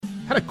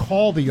had a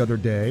call the other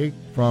day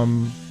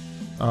from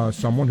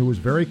someone who was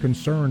very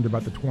concerned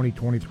about the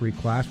 2023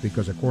 class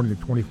because, according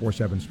to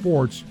 24/7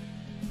 Sports,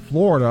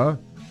 Florida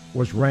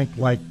was ranked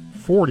like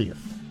 40th.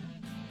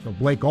 So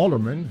Blake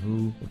Alderman,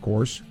 who, of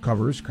course,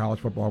 covers college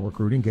football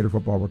recruiting, Gator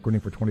football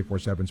recruiting for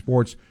 24/7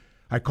 Sports,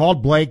 I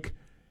called Blake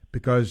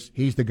because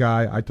he's the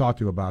guy I talked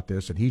to about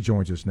this, and he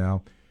joins us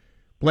now.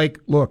 Blake,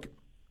 look,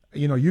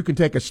 you can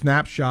take a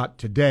snapshot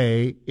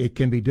today. It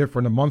can be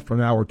different a month from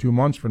now or 2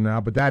 months from now,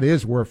 but that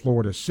is where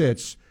Florida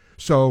sits.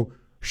 So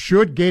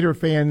should Gator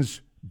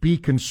fans be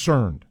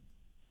concerned?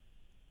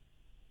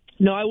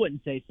 No, I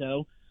wouldn't say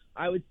so.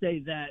 I would say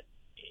that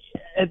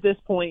at this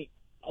point,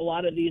 a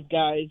lot of these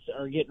guys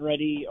are getting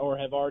ready or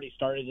have already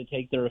started to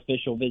take their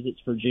official visits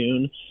for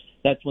June.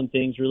 That's when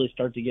things really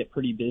start to get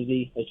pretty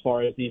busy as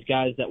far as these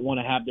guys that want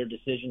to have their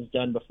decisions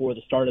done before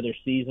the start of their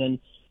season.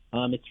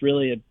 It's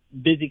really a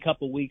busy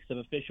couple weeks of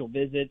official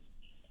visits,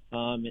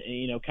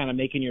 kind of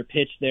making your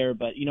pitch there.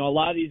 But, a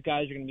lot of these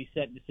guys are going to be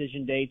setting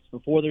decision dates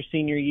before their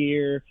senior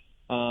year,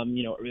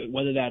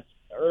 whether that's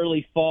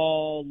early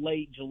fall,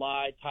 late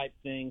July type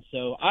thing.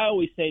 So I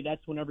always say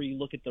that's whenever you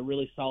look at the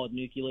really solid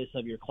nucleus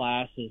of your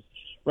class is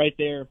right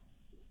there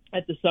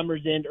at the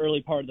summer's end,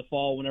 early part of the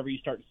fall, whenever you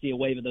start to see a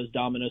wave of those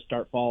dominoes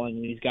start falling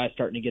and these guys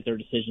starting to get their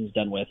decisions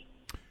done with.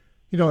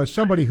 As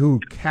somebody who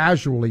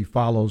casually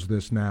follows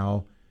this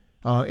now,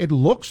 it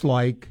looks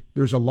like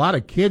there's a lot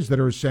of kids that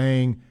are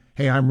saying,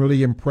 hey, I'm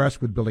really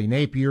impressed with Billy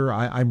Napier.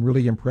 I'm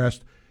really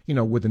impressed,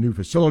 with the new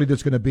facility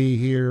that's going to be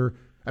here.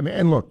 I mean,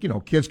 and look,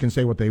 kids can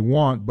say what they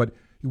want, but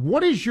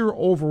what is your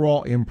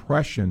overall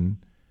impression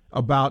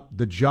about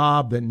the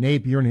job that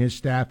Napier and his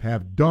staff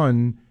have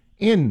done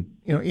in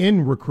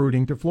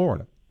recruiting to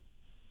Florida?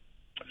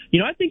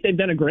 I think they've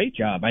done a great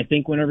job. I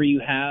think whenever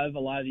you have a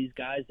lot of these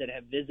guys that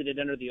have visited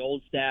under the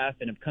old staff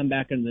and have come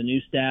back under the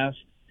new staff,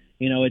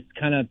 it's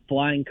kind of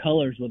flying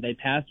colors what they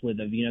pass with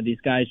of,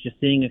 these guys just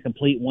seeing a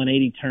complete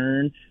 180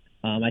 turn.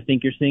 I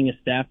think you're seeing a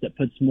staff that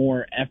puts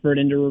more effort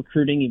into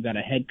recruiting. You've got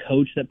a head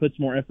coach that puts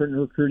more effort into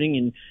recruiting.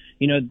 And,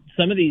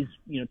 some of these,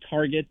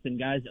 targets and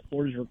guys that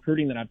Florida's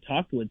recruiting that I've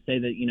talked with say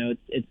that,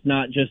 it's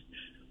not just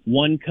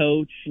one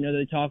coach,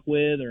 they talk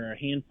with or a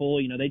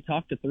handful. They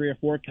talk to 3 or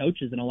 4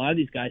 coaches. And a lot of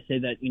these guys say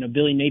that,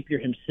 Billy Napier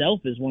himself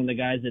is one of the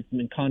guys that's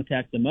in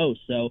contact the most.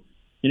 So,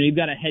 you've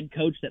got a head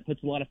coach that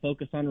puts a lot of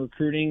focus on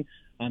recruiting.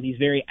 He's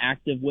very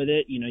active with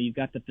it. You've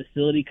got the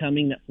facility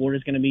coming that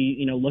Florida's going to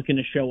be, looking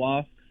to show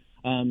off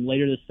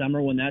later this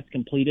summer when that's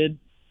completed.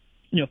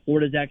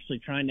 Florida's actually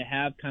trying to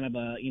have kind of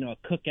a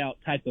cookout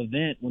type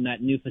event when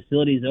that new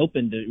facility is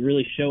open to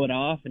really show it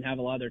off and have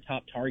a lot of their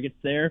top targets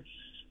there.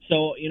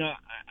 So,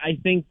 I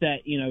think that,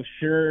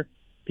 sure,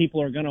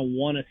 people are going to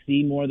want to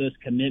see more of those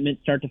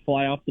commitments start to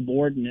fly off the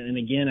board. And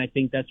again, I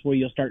think that's where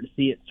you'll start to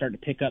see it start to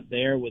pick up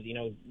there with,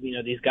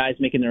 these guys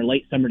making their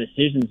late summer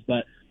decisions.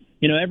 But,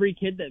 every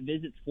kid that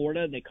visits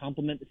Florida, they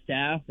compliment the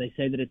staff. They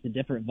say that it's a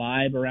different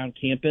vibe around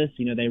campus.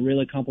 They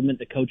really compliment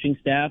the coaching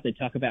staff. They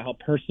talk about how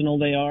personal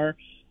they are.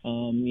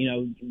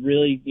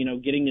 Really,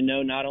 getting to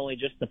know not only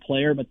just the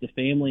player, but the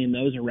family and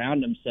those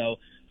around them. So,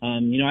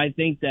 I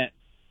think that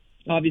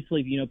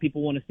obviously,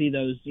 people want to see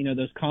those,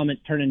 those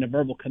comments turn into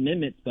verbal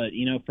commitments. But,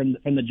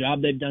 from the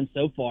job they've done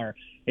so far,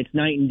 it's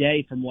night and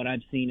day from what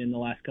I've seen in the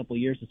last couple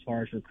of years as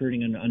far as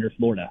recruiting under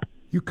Florida.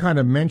 You kind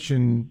of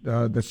mentioned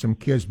that some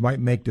kids might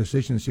make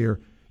decisions here.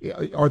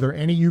 Are there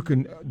any you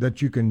can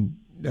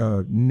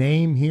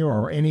name here,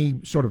 or any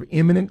sort of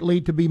imminently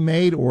to be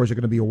made, or is it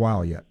going to be a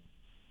while yet?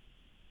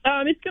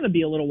 It's going to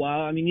be a little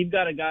while. I mean, you've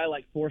got a guy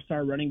like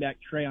 4-star running back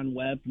Treyon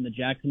Webb from the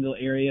Jacksonville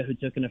area who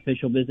took an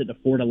official visit to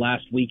Florida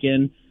last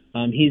weekend.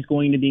 He's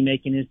going to be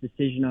making his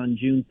decision on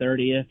June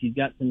 30th. You've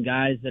got some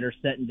guys that are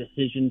setting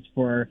decisions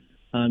for,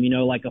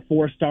 like a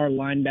 4-star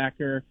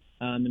linebacker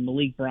and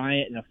Malik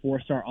Bryant, and a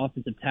 4-star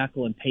offensive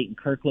tackle and Peyton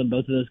Kirkland.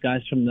 Both of those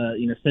guys from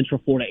the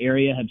Central Florida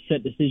area have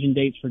set decision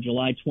dates for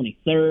July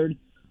 23rd.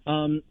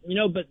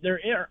 But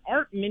there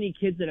aren't many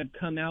kids that have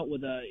come out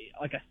with a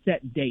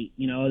set date,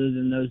 other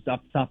than those off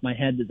the top of my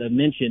head that I've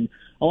mentioned.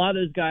 A lot of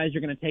those guys are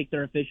going to take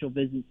their official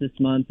visits this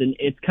month, and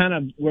it's kind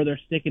of where they're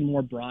sticking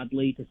more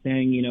broadly to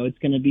saying, it's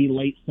going to be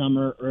late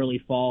summer,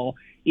 early fall,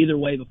 either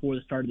way before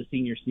the start of the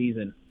senior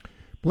season.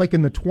 Blake,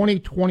 in the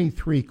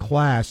 2023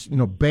 class,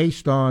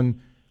 based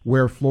on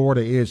where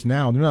Florida is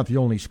now, they're not the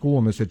only school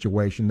in this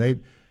situation.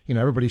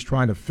 Everybody's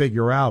trying to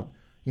figure out,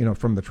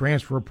 from the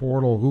transfer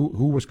portal,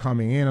 who was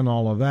coming in and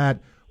all of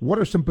that. What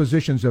are some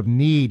positions of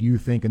need, you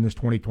think, in this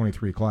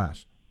 2023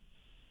 class?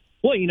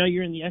 Well,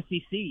 you're in the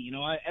SEC.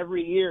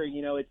 Every year,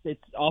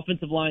 it's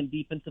offensive line,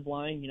 defensive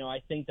line.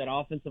 I think that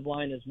offensive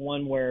line is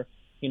one where,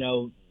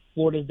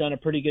 Florida's done a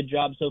pretty good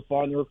job so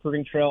far on the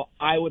recruiting trail.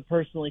 I would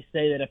personally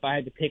say that if I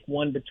had to pick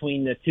one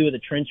between the two of the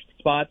trench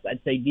spots, I'd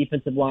say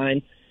defensive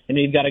line. And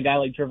you've got a guy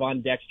like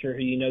Jervon Dexter, who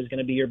is going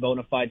to be your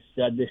bona fide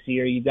stud this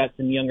year. You've got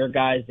some younger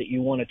guys that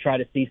you want to try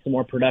to see some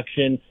more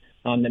production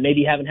that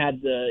maybe haven't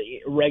had the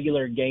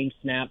regular game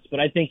snaps. But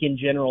I think in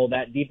general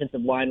that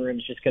defensive line room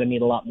is just going to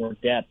need a lot more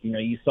depth.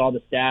 You saw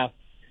the staff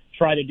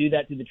try to do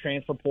that through the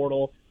transfer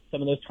portal.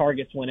 some of those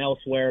targets went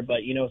elsewhere. But,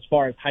 as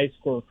far as high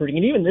school recruiting,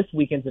 and even this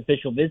weekend's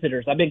official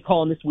visitors, I've been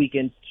calling this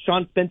weekend,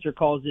 Sean Spencer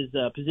calls his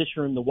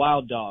position room the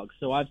Wild Dog.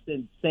 So I've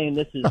been saying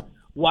this is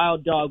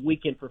Wild Dog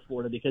weekend for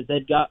Florida because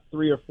they've got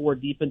 3 or 4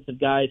 defensive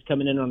guys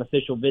coming in on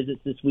official visits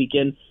this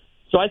weekend.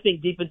 So I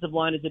think defensive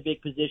line is a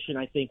big position.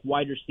 I think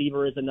wide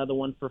receiver is another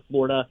one for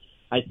Florida.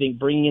 I think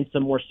bringing in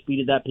some more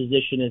speed at that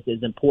position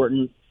is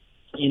important.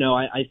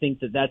 I think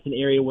that's an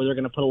area where they're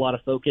going to put a lot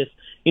of focus.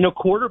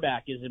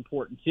 Quarterback is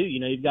important too.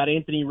 You've got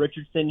Anthony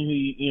Richardson, who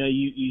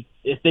you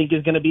think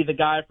is going to be the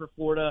guy for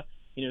Florida.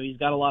 He's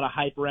got a lot of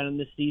hype around him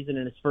this season,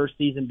 and his first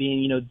season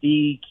being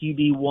the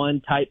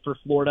QB1 type for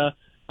Florida.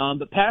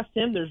 But past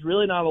him, there's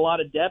really not a lot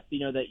of depth,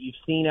 that you've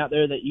seen out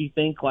there that you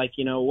think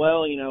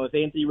if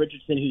Anthony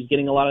Richardson, who's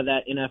getting a lot of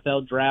that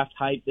NFL draft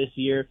hype this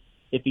year,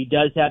 if he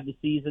does have the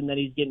season that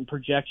he's getting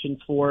projections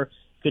for,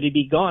 could he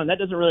be gone? That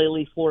doesn't really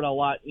leave Florida a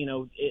lot,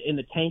 in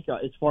the tank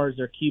as far as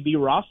their QB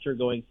roster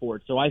going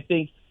forward. So I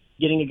think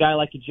getting a guy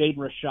like a Jaden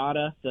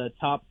Rashada, the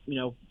top,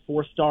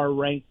 4-star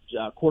ranked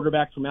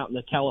quarterback from out in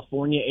the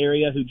California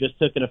area who just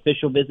took an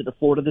official visit to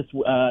Florida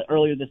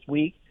earlier this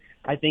week,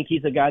 I think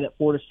he's a guy that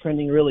Florida's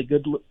trending really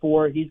good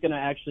for. He's going to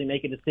actually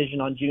make a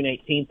decision on June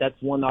 18th. That's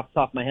one off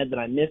the top of my head that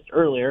I missed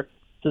earlier.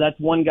 So that's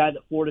one guy that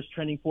Florida's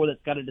trending for that's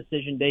got a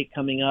decision date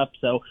coming up.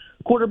 So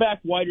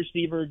quarterback, wide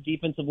receiver,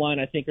 defensive line,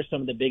 I think are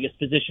some of the biggest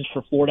positions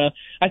for Florida.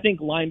 I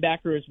think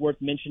linebacker is worth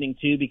mentioning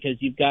too because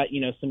you've got,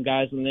 some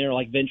guys in there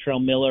like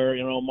Ventrell Miller,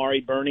 Amari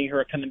Burney who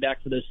are coming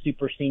back for those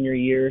super senior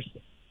years.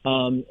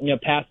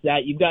 Past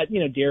that, you've got,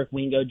 Derek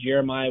Wingo,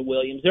 Jeremiah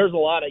Williams. There's a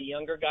lot of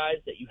younger guys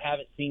that you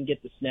haven't seen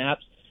get the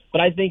snaps. But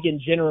I think in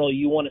general,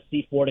 you want to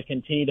see Florida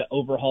continue to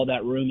overhaul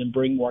that room and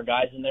bring more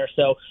guys in there.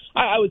 So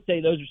I would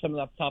say those are some of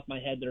the off the top of my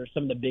head that are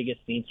some of the biggest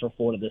themes for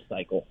Florida this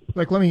cycle.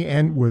 Let me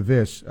end with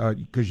this,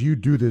 because you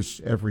do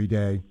this every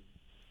day.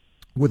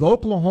 With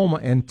Oklahoma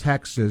and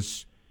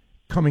Texas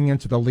coming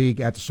into the league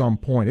at some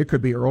point, it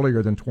could be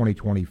earlier than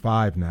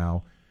 2025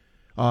 now,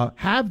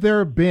 have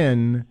there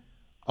been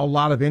a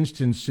lot of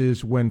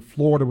instances when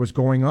Florida was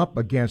going up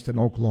against an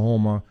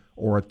Oklahoma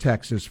or a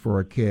Texas for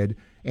a kid?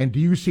 And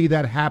do you see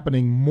that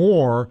happening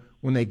more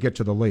when they get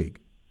to the league?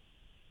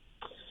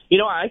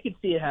 I could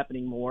see it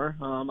happening more.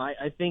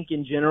 I think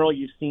in general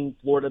you've seen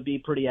Florida be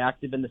pretty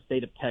active in the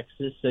state of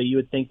Texas, so you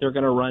would think they're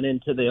going to run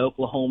into the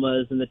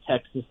Oklahomas and the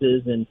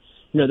Texases and,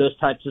 those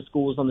types of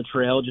schools on the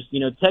trail. Just,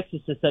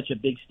 Texas is such a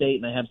big state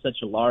and they have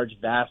such a large,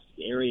 vast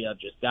area of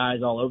just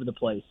guys all over the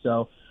place.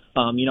 So,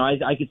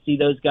 I could see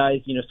those guys,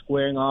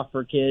 squaring off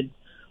for kids.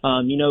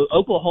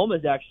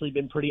 Oklahoma's actually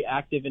been pretty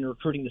active in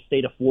recruiting the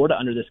state of Florida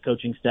under this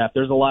coaching staff.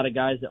 There's a lot of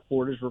guys that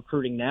Florida's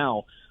recruiting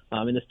now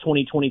in this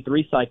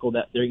 2023 cycle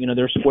that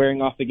they're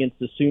squaring off against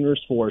the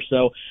Sooners for.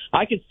 So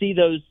I could see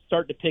those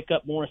start to pick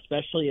up more,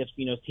 especially if,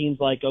 teams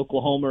like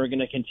Oklahoma are going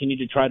to continue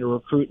to try to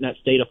recruit in that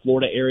state of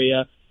Florida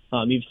area.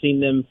 You've seen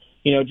them,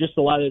 just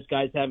a lot of those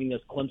guys having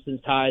those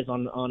Clemson ties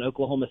on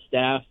Oklahoma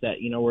staff that,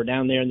 were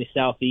down there in the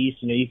Southeast.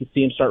 You could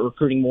see them start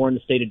recruiting more in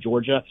the state of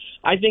Georgia.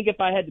 I think if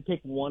I had to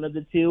pick one of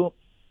the two,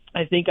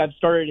 I think I've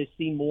started to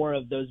see more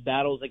of those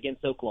battles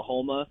against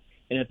Oklahoma.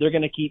 And if they're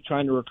going to keep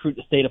trying to recruit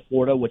the state of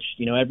Florida, which,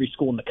 every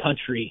school in the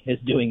country is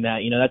doing that,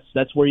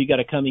 that's where you got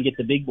to come and get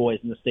the big boys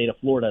in the state of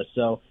Florida.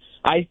 So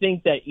I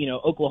think that,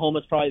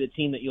 Oklahoma's probably the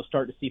team that you'll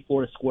start to see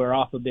Florida square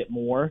off a bit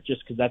more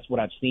just because that's what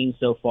I've seen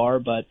so far.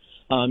 But,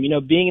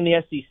 being in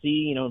the SEC,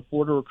 and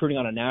Florida recruiting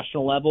on a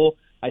national level,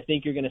 I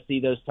think you're going to see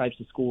those types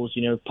of schools,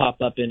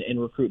 pop up in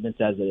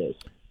recruitments as it is.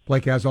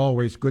 Blake, as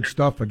always, good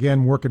stuff.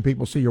 Again, where can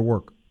people see your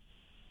work?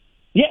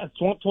 Yeah,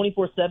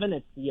 24/7.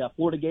 It's the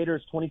Florida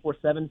Gators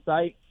 24/7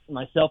 site.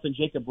 Myself and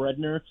Jacob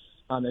Redner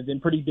have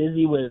been pretty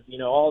busy with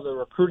all the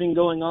recruiting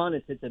going on.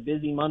 It's a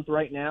busy month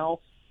right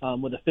now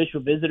with official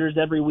visitors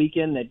every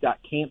weekend. They've got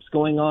camps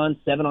going on,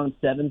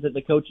 7-on-7s that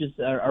the coaches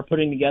are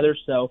putting together.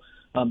 So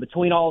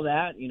between all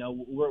that,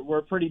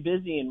 we're pretty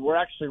busy, and we're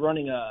actually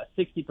running a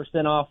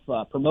 60%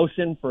 off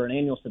promotion for an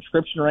annual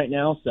subscription right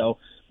now. So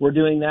we're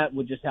doing that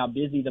with just how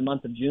busy the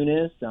month of June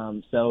is.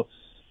 So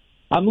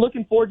I'm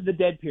looking forward to the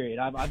dead period.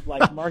 I'm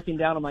like marking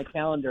down on my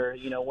calendar,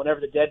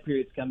 whenever the dead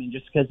period's coming,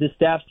 just because this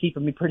staff's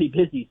keeping me pretty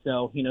busy.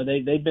 So,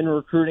 they've been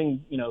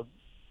recruiting,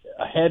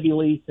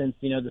 heavily since,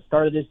 the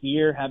start of this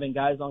year, having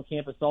guys on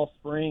campus all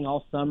spring,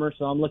 all summer.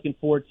 So I'm looking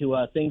forward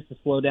to things to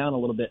slow down a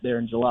little bit there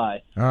in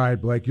July. All right,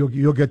 Blake,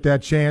 you'll get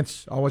that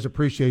chance. Always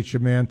appreciate you,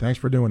 man. Thanks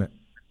for doing it.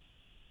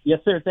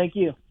 Yes, sir. Thank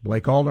you.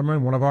 Blake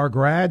Alderman, one of our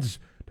grads,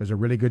 does a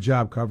really good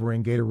job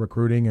covering Gator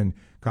recruiting and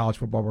college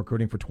football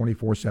recruiting for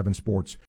 24/7 Sports.